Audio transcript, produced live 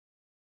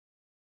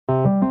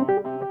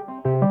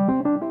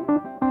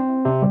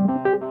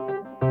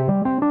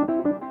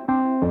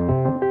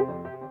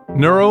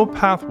Neuro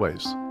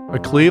Pathways, a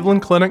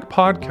Cleveland Clinic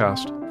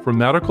podcast for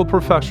medical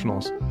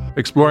professionals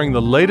exploring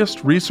the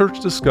latest research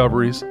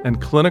discoveries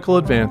and clinical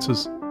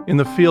advances in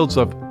the fields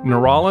of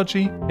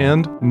neurology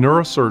and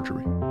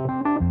neurosurgery.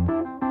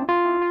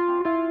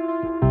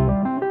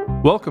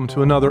 Welcome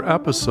to another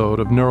episode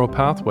of Neuro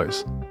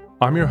Pathways.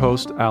 I'm your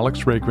host,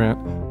 Alex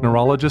Ray-Grant,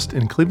 neurologist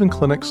in Cleveland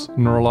Clinic's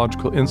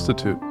Neurological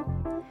Institute.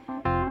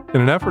 In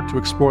an effort to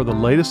explore the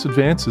latest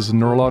advances in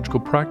neurological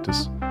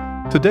practice,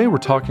 today we're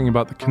talking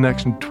about the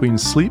connection between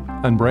sleep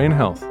and brain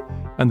health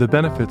and the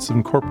benefits of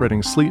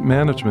incorporating sleep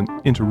management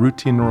into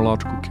routine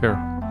neurological care.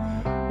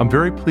 I'm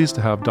very pleased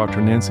to have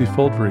Dr. Nancy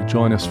Foldvary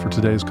join us for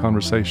today's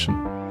conversation.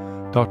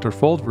 Dr.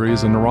 Foldvary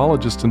is a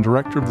neurologist and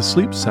director of the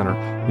Sleep Center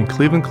in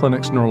Cleveland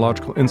Clinic's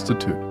Neurological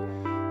Institute.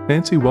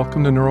 Nancy,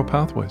 welcome to Neuro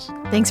Pathways.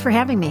 Thanks for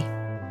having me.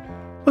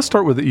 Let's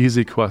start with the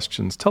easy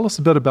questions. Tell us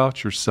a bit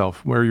about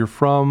yourself, where you're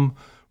from,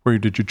 where you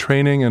did your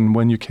training, and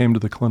when you came to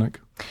the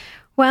clinic.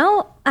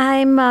 Well,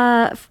 I'm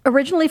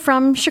originally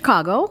from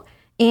Chicago,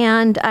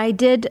 and I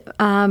did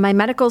my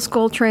medical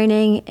school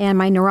training and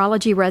my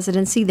neurology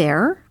residency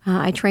there.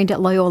 I trained at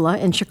Loyola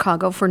in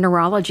Chicago for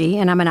neurology,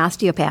 and I'm an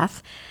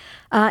osteopath.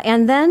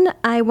 And then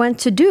I went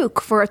to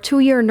Duke for a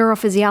 2-year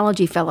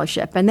neurophysiology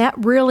fellowship, and that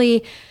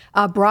really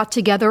brought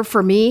together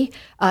for me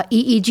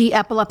EEG,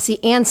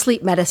 epilepsy, and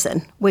sleep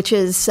medicine, which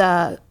is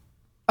a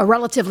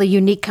relatively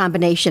unique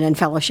combination in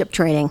fellowship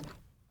training,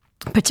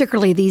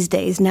 particularly these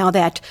days, now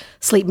that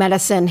sleep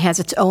medicine has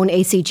its own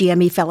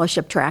ACGME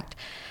fellowship tract.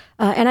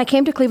 And I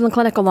came to Cleveland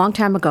Clinic a long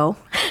time ago,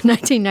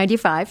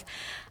 1995,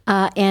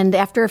 and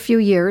after a few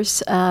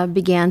years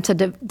began to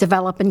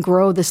develop and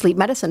grow the sleep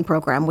medicine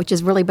program, which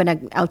has really been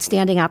an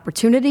outstanding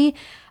opportunity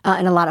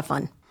and a lot of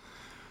fun.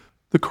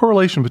 The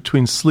correlation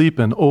between sleep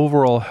and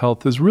overall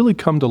health has really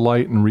come to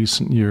light in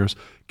recent years.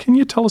 Can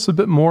you tell us a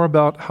bit more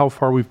about how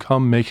far we've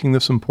come making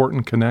this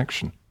important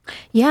connection?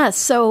 Yes,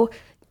 so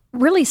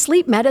really,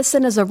 sleep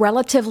medicine is a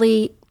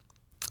relatively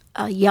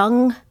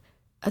young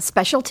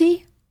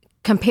specialty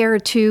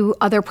compared to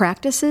other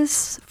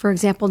practices, for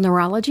example,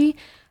 neurology.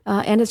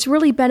 And it's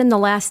really been in the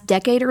last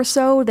decade or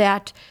so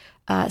that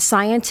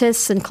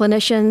scientists and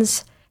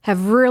clinicians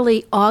have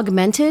really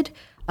augmented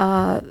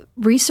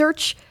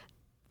research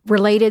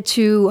related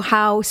to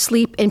how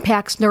sleep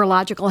impacts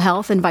neurological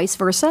health and vice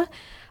versa.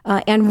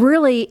 And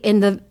really,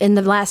 in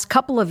the last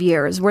couple of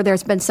years, where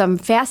there's been some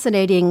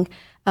fascinating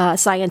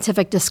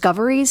scientific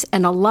discoveries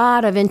and a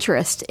lot of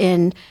interest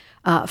in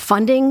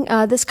funding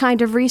this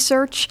kind of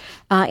research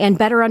and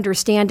better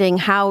understanding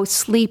how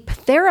sleep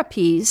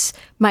therapies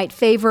might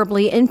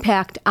favorably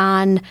impact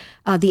on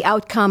the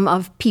outcome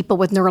of people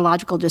with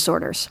neurological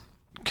disorders.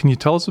 Can you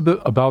tell us a bit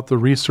about the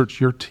research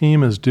your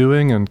team is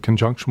doing in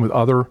conjunction with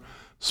other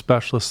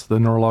specialists at the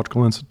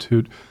Neurological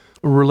Institute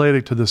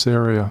related to this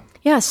area?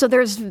 Yeah, so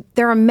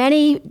there are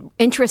many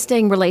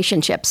interesting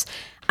relationships.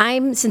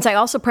 Since I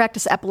also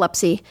practice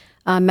epilepsy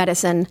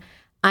medicine,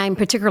 I'm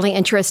particularly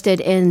interested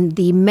in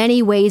the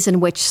many ways in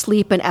which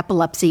sleep and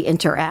epilepsy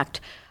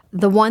interact.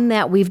 The one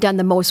that we've done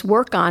the most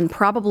work on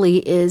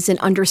probably is in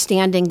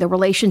understanding the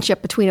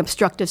relationship between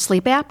obstructive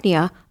sleep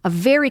apnea, a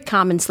very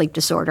common sleep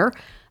disorder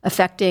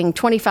affecting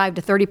 25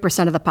 to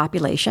 30% of the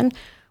population,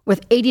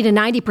 with 80 to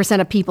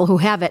 90% of people who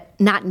have it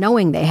not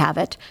knowing they have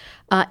it,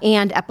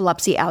 and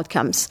epilepsy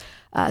outcomes.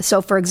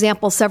 So, for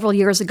example, several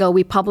years ago,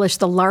 we published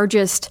the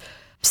largest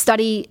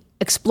study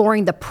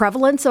exploring the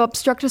prevalence of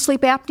obstructive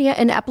sleep apnea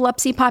in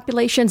epilepsy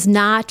populations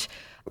not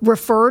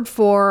referred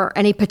for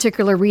any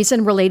particular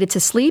reason related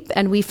to sleep.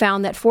 And we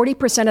found that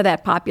 40% of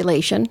that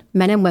population,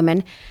 men and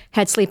women,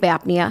 had sleep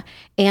apnea,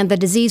 and the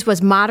disease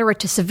was moderate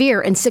to severe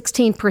in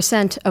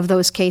 16% of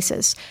those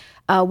cases.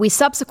 We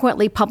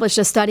subsequently published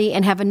a study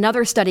and have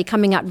another study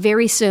coming out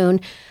very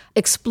soon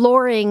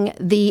exploring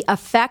the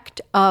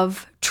effect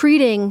of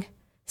treating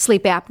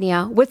sleep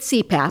apnea with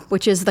CPAP,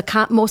 which is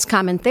the most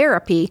common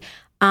therapy,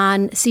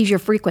 on seizure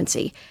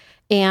frequency.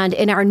 And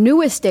in our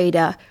newest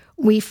data,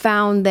 we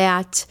found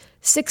that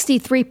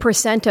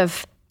 63%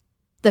 of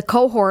the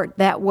cohort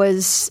that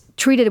was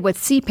treated with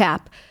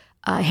CPAP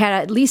had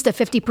at least a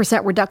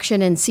 50%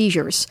 reduction in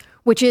seizures,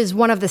 which is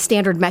one of the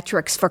standard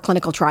metrics for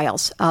clinical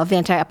trials of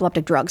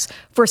anti-epileptic drugs,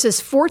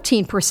 versus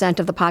 14%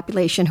 of the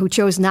population who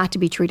chose not to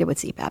be treated with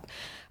CPAP.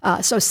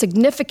 So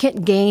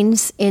significant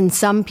gains in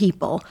some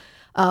people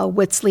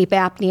with sleep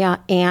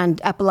apnea and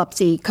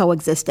epilepsy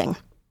coexisting.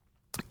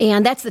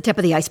 And that's the tip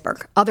of the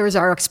iceberg. Others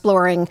are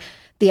exploring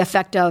the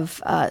effect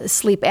of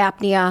sleep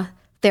apnea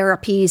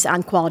therapies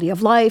on quality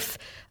of life.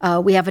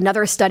 We have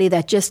another study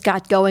that just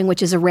got going,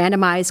 which is a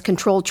randomized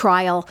controlled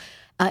trial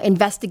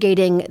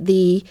investigating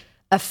the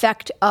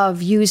effect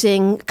of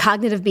using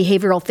cognitive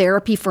behavioral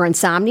therapy for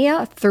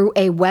insomnia through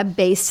a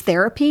web-based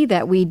therapy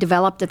that we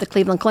developed at the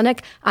Cleveland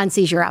Clinic on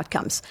seizure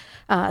outcomes.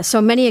 So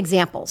many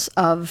examples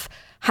of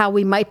how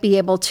we might be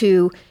able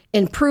to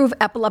improve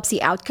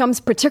epilepsy outcomes,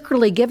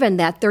 particularly given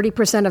that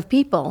 30% of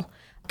people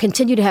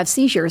continue to have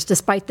seizures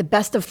despite the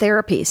best of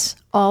therapies,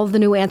 all the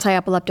new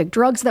anti-epileptic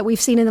drugs that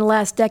we've seen in the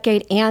last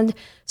decade, and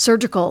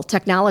surgical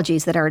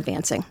technologies that are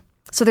advancing.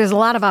 So there's a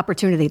lot of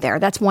opportunity there.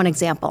 That's one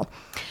example.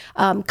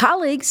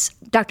 Colleagues,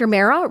 Dr.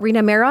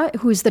 Rena Mera,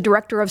 who's the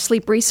director of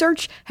sleep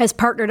research, has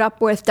partnered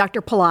up with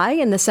Dr. Pillai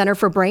in the Center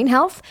for Brain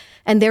Health,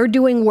 and they're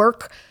doing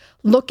work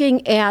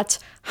looking at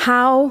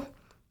how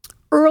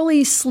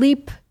early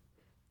sleep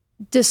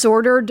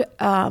disordered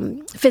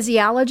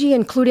physiology,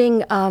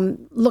 including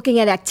looking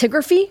at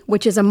actigraphy,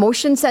 which is a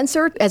motion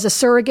sensor as a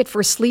surrogate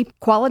for sleep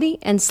quality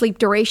and sleep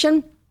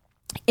duration,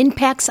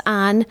 impacts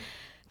on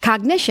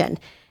cognition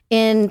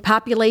in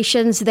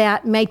populations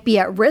that might be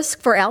at risk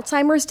for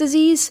Alzheimer's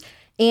disease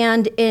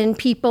and in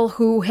people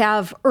who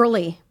have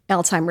early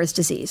Alzheimer's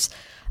disease.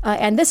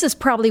 And this is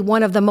probably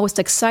one of the most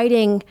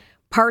exciting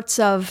parts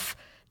of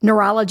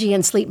neurology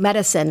and sleep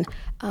medicine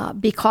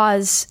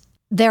because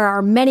there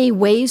are many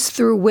ways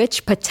through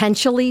which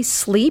potentially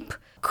sleep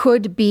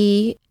could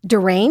be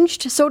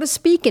deranged, so to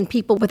speak, in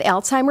people with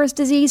Alzheimer's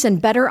disease,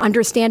 and better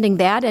understanding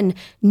that and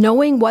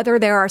knowing whether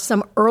there are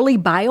some early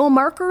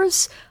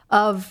biomarkers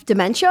of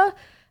dementia,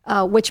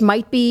 which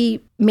might be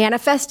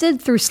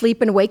manifested through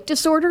sleep and wake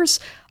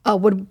disorders,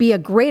 would be a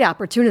great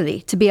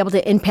opportunity to be able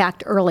to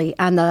impact early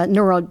on the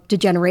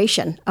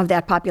neurodegeneration of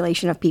that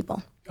population of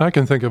people. I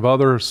can think of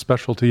other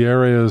specialty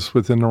areas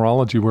within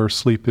neurology where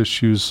sleep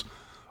issues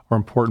are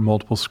important: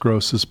 multiple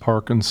sclerosis,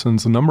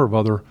 Parkinson's, a number of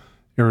other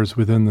areas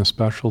within the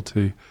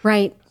specialty.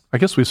 Right. I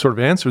guess we sort of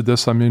answered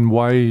this. I mean,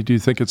 why do you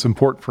think it's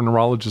important for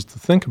neurologists to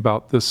think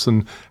about this,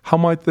 and how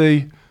might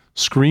they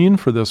screen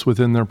for this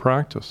within their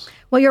practice?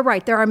 Well, you're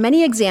right. There are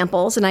many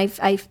examples, and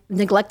I've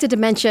neglected to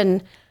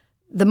mention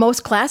the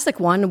most classic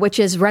one, which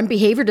is REM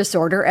behavior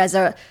disorder as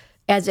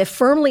a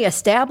firmly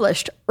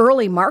established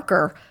early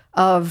marker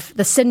of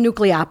the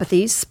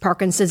synucleopathies,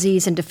 Parkinson's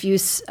disease and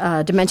diffuse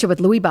dementia with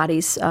Lewy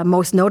bodies,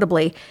 most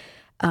notably.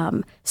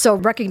 So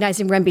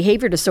recognizing REM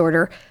behavior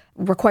disorder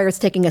requires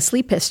taking a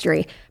sleep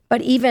history.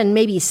 But even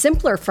maybe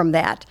simpler from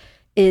that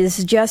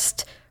is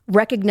just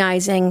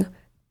recognizing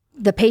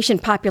the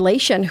patient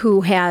population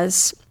who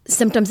has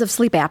symptoms of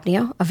sleep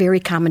apnea, a very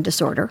common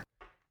disorder,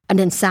 an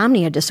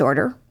insomnia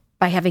disorder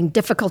by having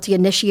difficulty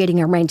initiating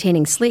or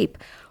maintaining sleep,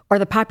 or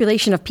the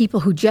population of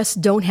people who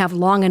just don't have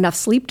long enough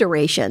sleep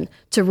duration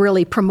to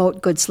really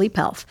promote good sleep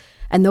health.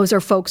 And those are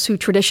folks who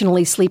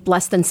traditionally sleep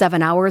less than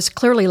 7 hours,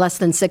 clearly less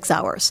than 6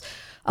 hours.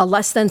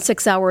 Less than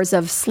 6 hours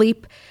of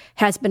sleep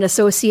has been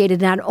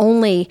associated not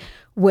only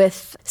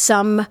with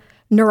some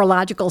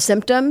neurological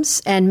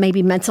symptoms and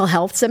maybe mental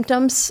health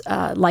symptoms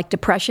like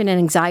depression and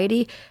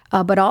anxiety,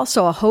 but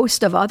also a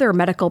host of other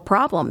medical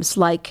problems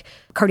like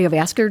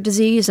cardiovascular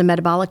disease and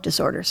metabolic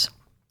disorders.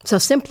 So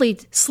simply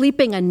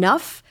sleeping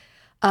enough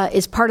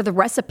is part of the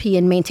recipe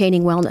in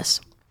maintaining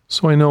wellness.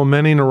 So I know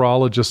many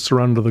neurologists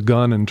are under the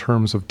gun in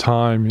terms of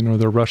time. You know,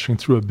 they're rushing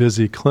through a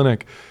busy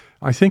clinic.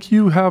 I think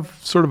you have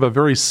sort of a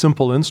very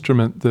simple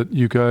instrument that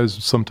you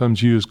guys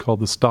sometimes use called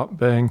the stop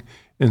bang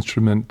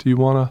instrument. Do you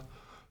want to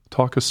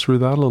talk us through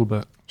that a little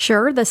bit?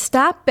 Sure. The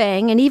stop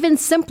bang, and even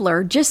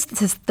simpler,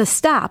 just the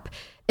stop,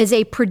 is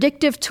a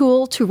predictive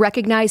tool to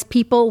recognize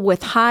people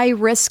with high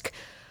risk,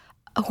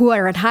 who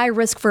are at high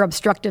risk for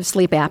obstructive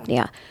sleep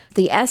apnea.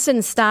 The S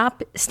in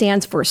stop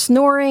stands for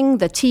snoring.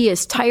 The T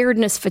is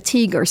tiredness,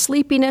 fatigue, or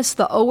sleepiness.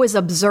 The O is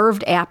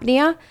observed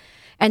apnea.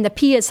 And the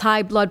P is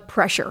high blood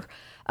pressure.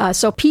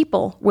 So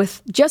people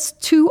with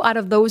just 2 out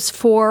of those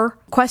 4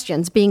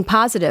 questions being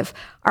positive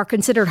are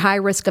considered high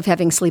risk of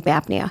having sleep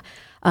apnea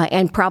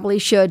and probably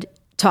should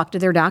talk to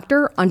their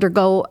doctor,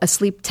 undergo a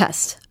sleep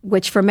test,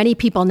 which for many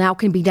people now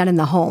can be done in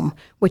the home,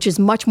 which is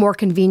much more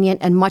convenient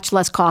and much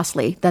less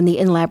costly than the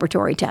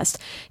in-laboratory test.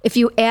 If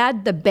you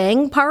add the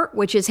bang part,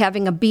 which is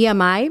having a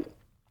BMI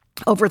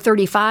over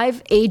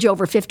 35, age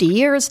over 50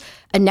 years,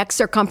 a neck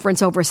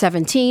circumference over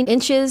 17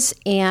 inches,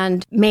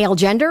 and male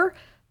gender,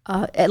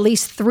 at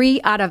least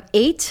 3 out of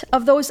 8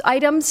 of those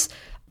items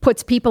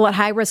puts people at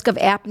high risk of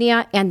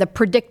apnea, and the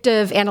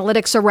predictive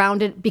analytics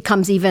around it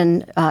becomes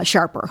even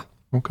sharper.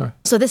 Okay.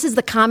 So this is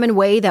the common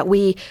way that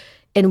we,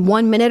 in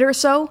 1 minute or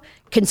so,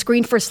 can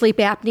screen for sleep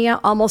apnea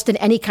almost in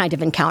any kind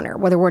of encounter,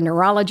 whether we're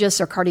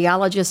neurologists or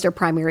cardiologists or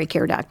primary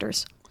care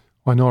doctors.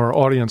 Well, I know our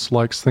audience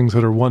likes things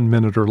that are 1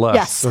 minute or less,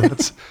 yes. So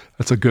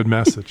that's a good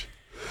message.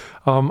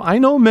 I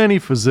know many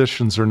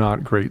physicians are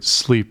not great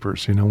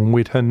sleepers, when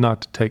we tend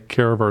not to take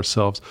care of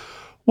ourselves.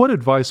 What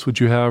advice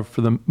would you have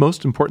for the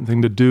most important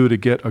thing to do to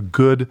get a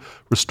good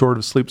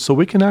restorative sleep so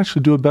we can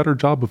actually do a better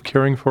job of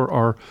caring for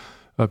our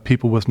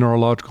people with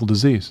neurological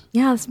disease?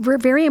 Yeah, it's a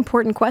very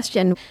important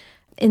question.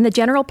 In the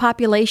general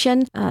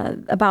population,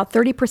 about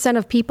 30%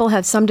 of people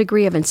have some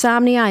degree of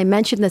insomnia. I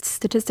mentioned the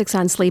statistics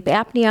on sleep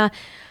apnea,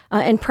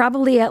 and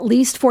probably at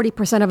least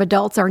 40% of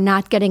adults are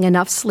not getting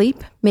enough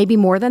sleep, maybe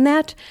more than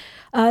that.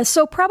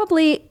 So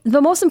probably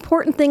the most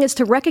important thing is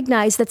to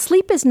recognize that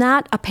sleep is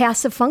not a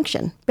passive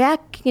function.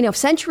 Back,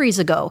 centuries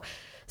ago,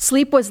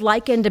 sleep was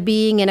likened to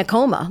being in a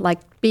coma, like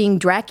being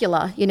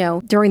Dracula,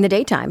 during the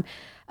daytime.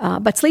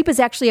 But sleep is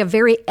actually a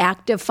very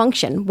active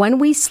function. When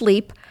we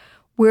sleep,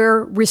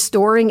 We're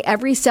restoring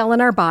every cell in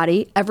our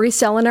body, every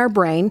cell in our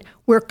brain.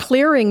 We're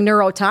clearing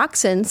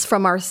neurotoxins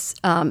from our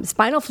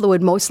spinal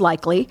fluid, most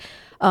likely,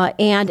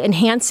 and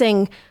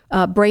enhancing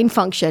brain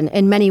function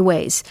in many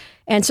ways.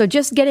 And so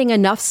just getting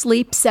enough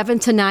sleep, 7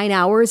 to 9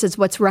 hours is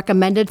what's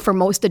recommended for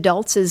most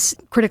adults, is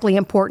critically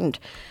important.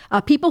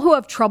 People who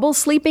have trouble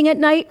sleeping at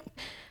night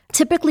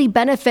typically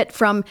benefit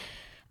from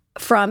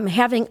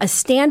having a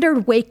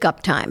standard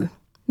wake-up time.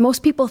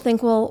 Most people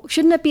think, well,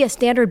 shouldn't it be a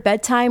standard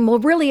bedtime? Well,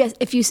 really,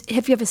 if you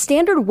have a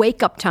standard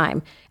wake-up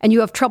time and you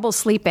have trouble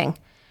sleeping,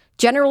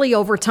 generally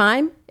over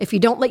time, if you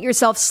don't let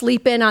yourself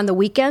sleep in on the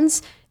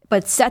weekends,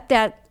 but set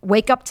that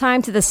wake-up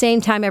time to the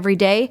same time every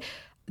day,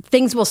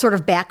 things will sort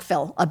of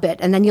backfill a bit,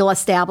 and then you'll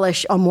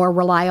establish a more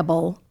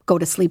reliable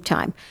go-to-sleep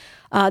time.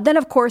 Then,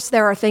 of course,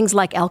 there are things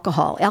like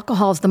alcohol.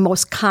 Alcohol is the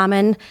most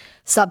common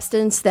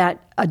substance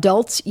that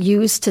adults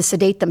use to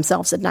sedate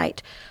themselves at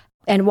night.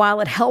 And while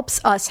it helps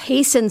us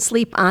hasten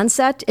sleep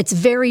onset, it's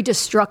very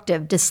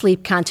destructive to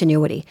sleep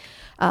continuity.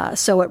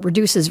 So it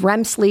reduces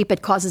REM sleep.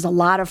 It causes a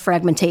lot of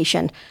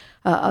fragmentation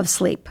of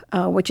sleep,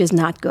 which is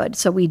not good.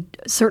 So we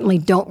certainly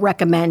don't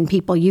recommend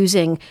people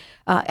using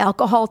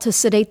alcohol to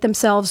sedate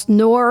themselves,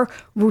 nor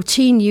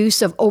routine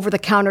use of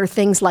over-the-counter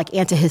things like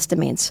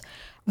antihistamines.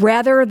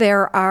 Rather,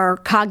 there are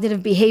cognitive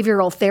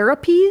behavioral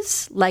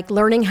therapies, like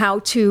learning how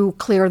to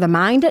clear the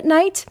mind at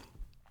night,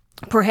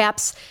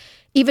 perhaps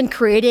even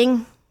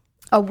creating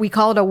we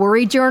call it a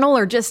worry journal,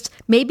 or just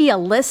maybe a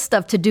list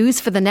of to-dos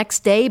for the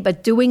next day,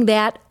 but doing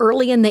that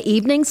early in the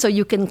evening so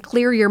you can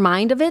clear your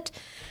mind of it.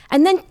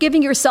 And then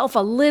giving yourself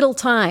a little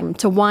time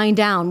to wind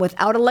down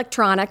without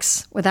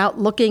electronics, without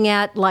looking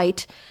at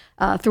light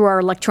through our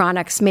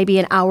electronics, maybe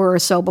an hour or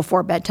so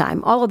before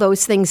bedtime. All of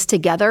those things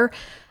together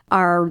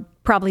are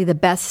probably the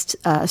best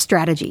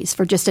strategies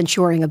for just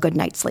ensuring a good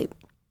night's sleep.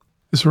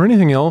 Is there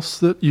anything else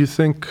that you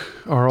think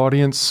our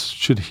audience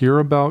should hear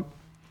about?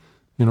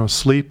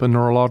 Sleep and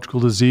neurological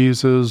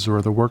diseases,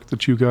 or the work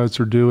that you guys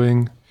are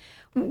doing?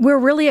 We're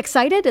really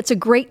excited. It's a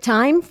great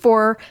time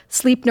for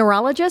sleep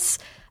neurologists.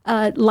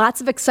 Lots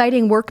of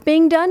exciting work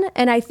being done.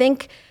 And I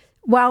think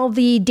while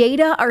the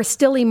data are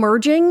still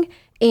emerging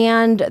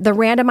and the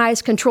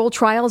randomized control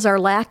trials are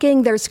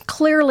lacking, there's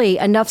clearly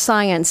enough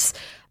science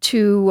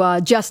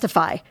to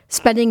justify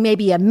spending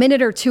maybe a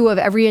minute or two of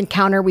every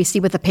encounter we see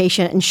with a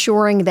patient,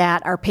 ensuring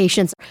that our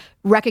patients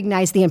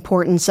recognize the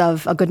importance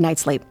of a good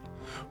night's sleep.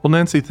 Well,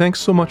 Nancy, thanks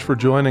so much for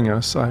joining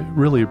us. I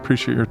really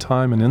appreciate your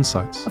time and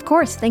insights. Of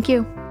course. Thank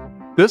you.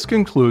 This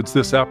concludes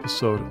this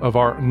episode of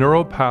our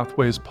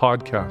Neuropathways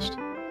podcast.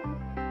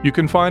 You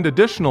can find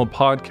additional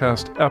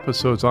podcast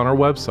episodes on our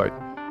website,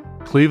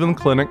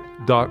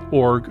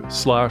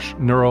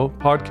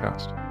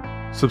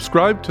 clevelandclinic.org/neuropodcast.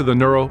 Subscribe to the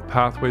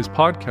Neuropathways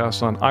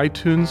podcast on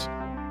iTunes,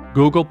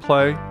 Google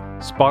Play,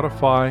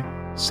 Spotify,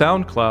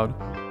 SoundCloud,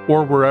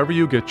 or wherever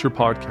you get your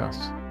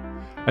podcasts.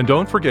 And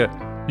don't forget,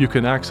 you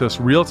can access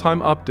real-time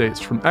updates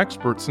from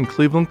experts in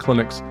Cleveland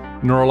Clinic's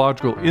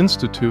Neurological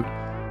Institute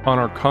on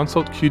our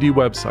Consult QD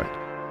website,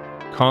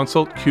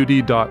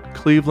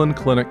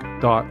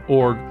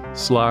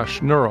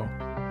 consultqd.clevelandclinic.org/neuro,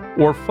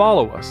 or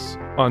follow us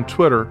on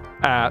Twitter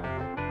at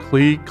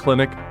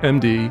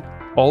CleClinicMD,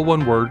 all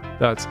one word,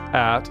 that's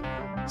at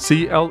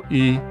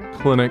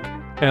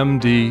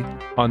CLEClinicMD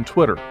on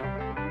Twitter.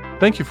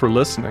 Thank you for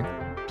listening.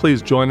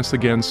 Please join us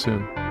again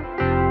soon.